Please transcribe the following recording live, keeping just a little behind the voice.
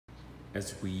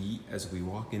As we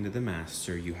walk into the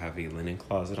master, you have a linen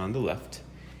closet on the left,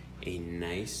 a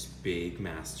nice big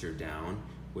master down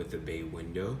with a bay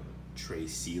window, tray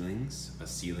ceilings, a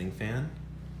ceiling fan.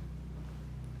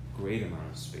 Great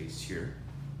amount of space here.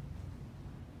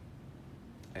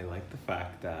 I like the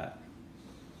fact that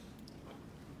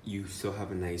you still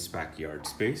have a nice backyard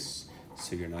space,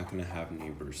 so you're not gonna have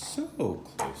neighbors so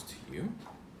close to you.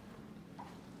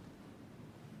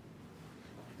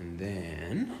 And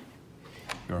then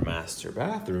your master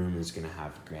bathroom is gonna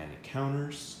have granite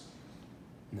counters,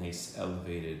 nice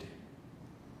elevated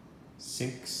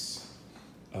sinks,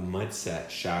 a mud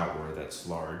set shower that's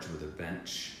large with a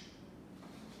bench.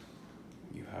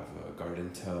 You have a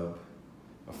garden tub,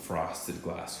 a frosted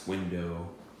glass window,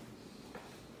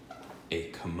 a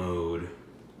commode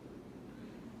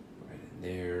right in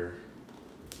there,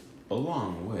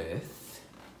 along with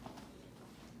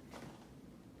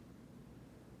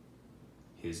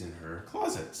his and her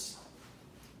closets,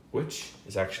 which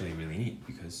is actually really neat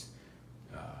because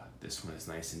this one is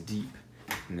nice and deep,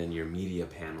 and then your media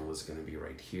panel is going to be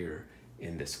right here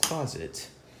in this closet.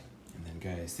 And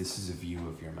then guys, this is a view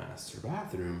of your master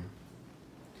bathroom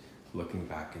looking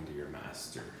back into your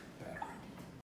master